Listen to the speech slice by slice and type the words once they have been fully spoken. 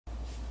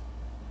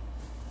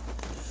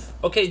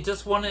Okay,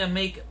 just wanted to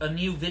make a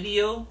new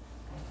video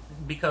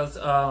because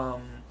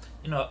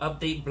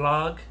update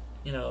blog,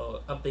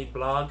 update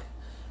blog.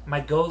 My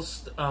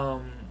ghost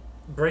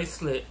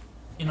bracelet,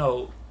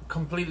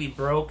 completely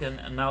broke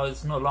and now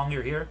it's no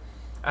longer here.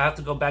 I have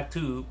to go back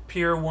to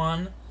Pier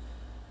 1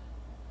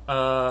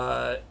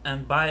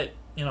 and buy it,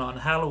 on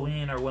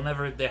Halloween or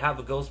whenever they have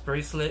a ghost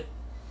bracelet.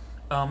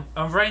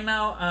 Right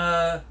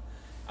now,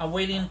 I'm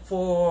waiting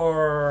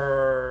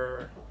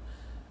for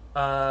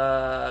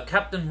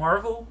Captain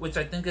Marvel, which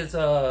I think is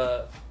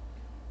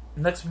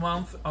next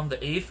month on the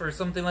 8th or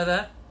something like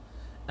that.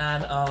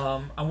 And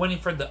I'm waiting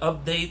for the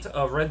update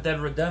of Red Dead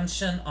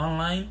Redemption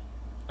Online.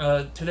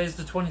 Today's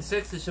the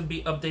 26th. It should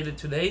be updated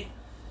today,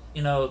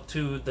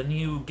 to the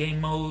new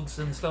game modes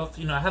and stuff.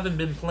 I haven't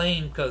been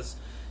playing because,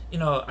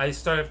 I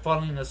started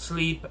falling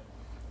asleep.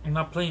 I'm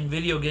not playing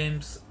video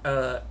games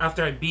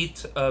after I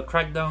beat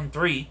Crackdown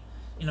 3,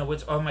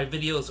 which all my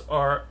videos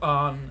are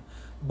on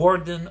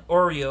Borden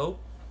Oreo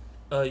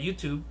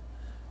YouTube.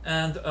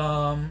 And,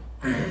 I'm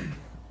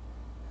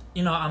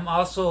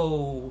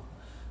also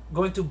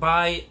going to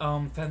buy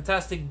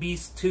Fantastic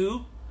Beasts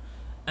 2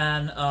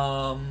 and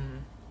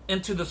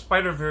Into the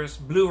Spider-Verse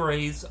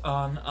Blu-rays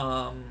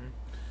on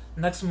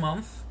next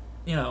month.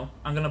 I'm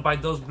going to buy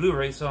those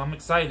Blu-rays, so I'm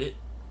excited.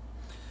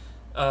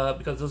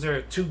 Because those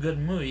are two good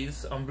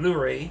movies on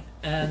Blu-ray.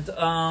 And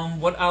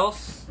what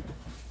else?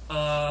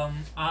 I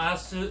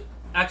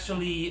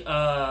actually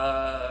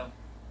I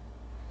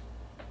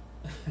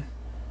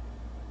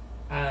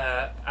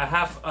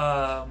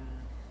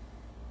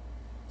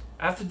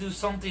have to do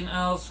something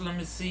else. Let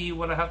me see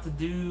what I have to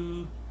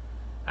do.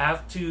 I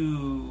have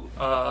to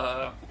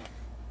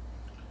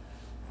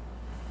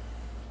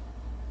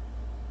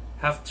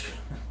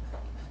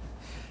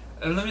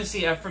let me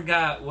see. I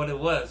forgot what it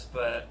was,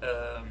 but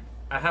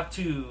I have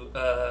to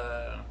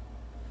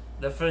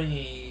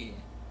definitely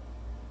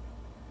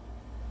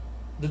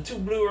the two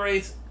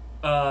Blu-rays,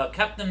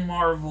 Captain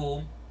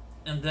Marvel,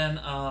 and then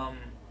I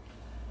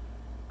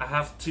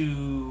have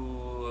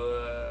to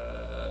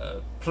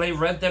play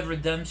Red Dead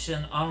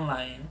Redemption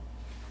Online.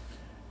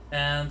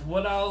 And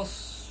what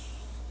else?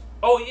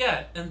 Oh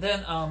yeah, and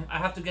then I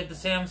have to get the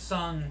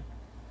Samsung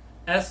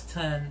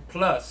S10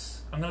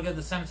 Plus. I'm gonna get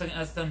the Samsung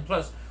S10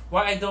 Plus.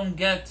 Why I don't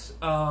get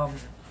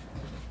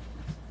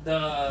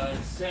the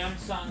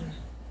Samsung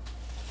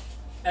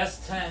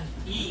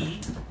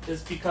S10e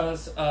is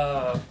because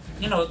the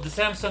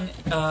Samsung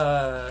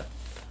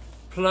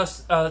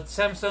Plus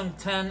Samsung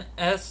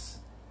 10s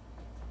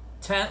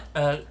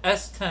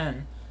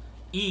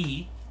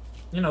S10e,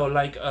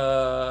 like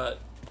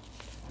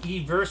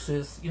E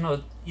versus,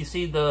 you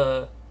see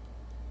the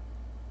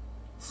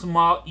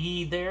small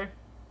e there?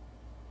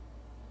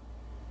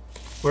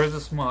 Where's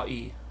the small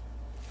e?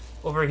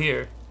 Over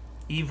here.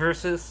 E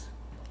versus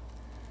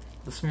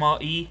the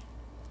small e.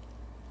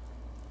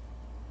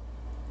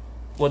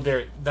 Well,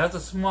 that's a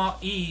small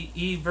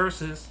e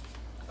versus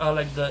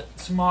like the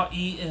small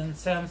e in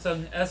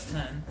Samsung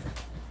S10.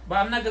 But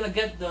I'm not gonna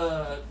get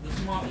the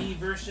small e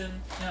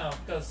version,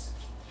 because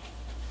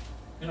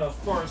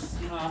of course,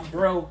 I'm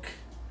broke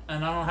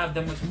and I don't have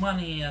that much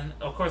money, and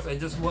of course I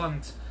just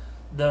want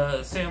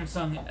the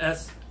Samsung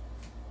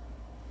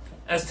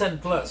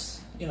S10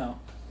 Plus,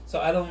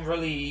 so I don't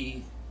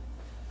really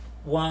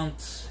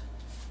want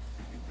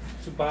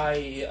to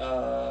buy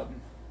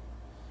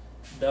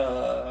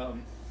the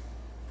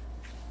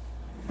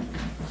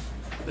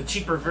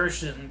cheaper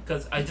version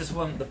because I just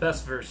want the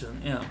best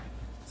version,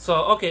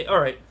 So okay, all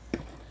right,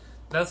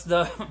 that's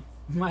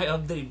my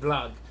update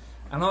vlog.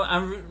 I know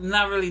I'm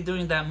not really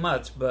doing that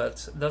much,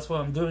 but that's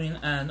what I'm doing.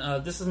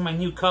 And this is my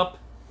new cup.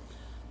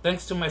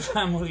 Thanks to my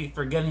family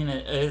for getting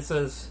it. It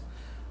says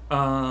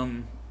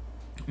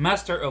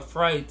Master of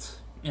Fright.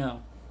 I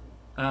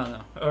don't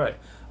know. All right.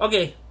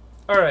 Okay.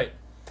 All right.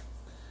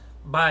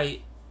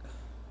 Bye.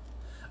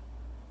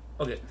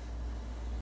 Okay.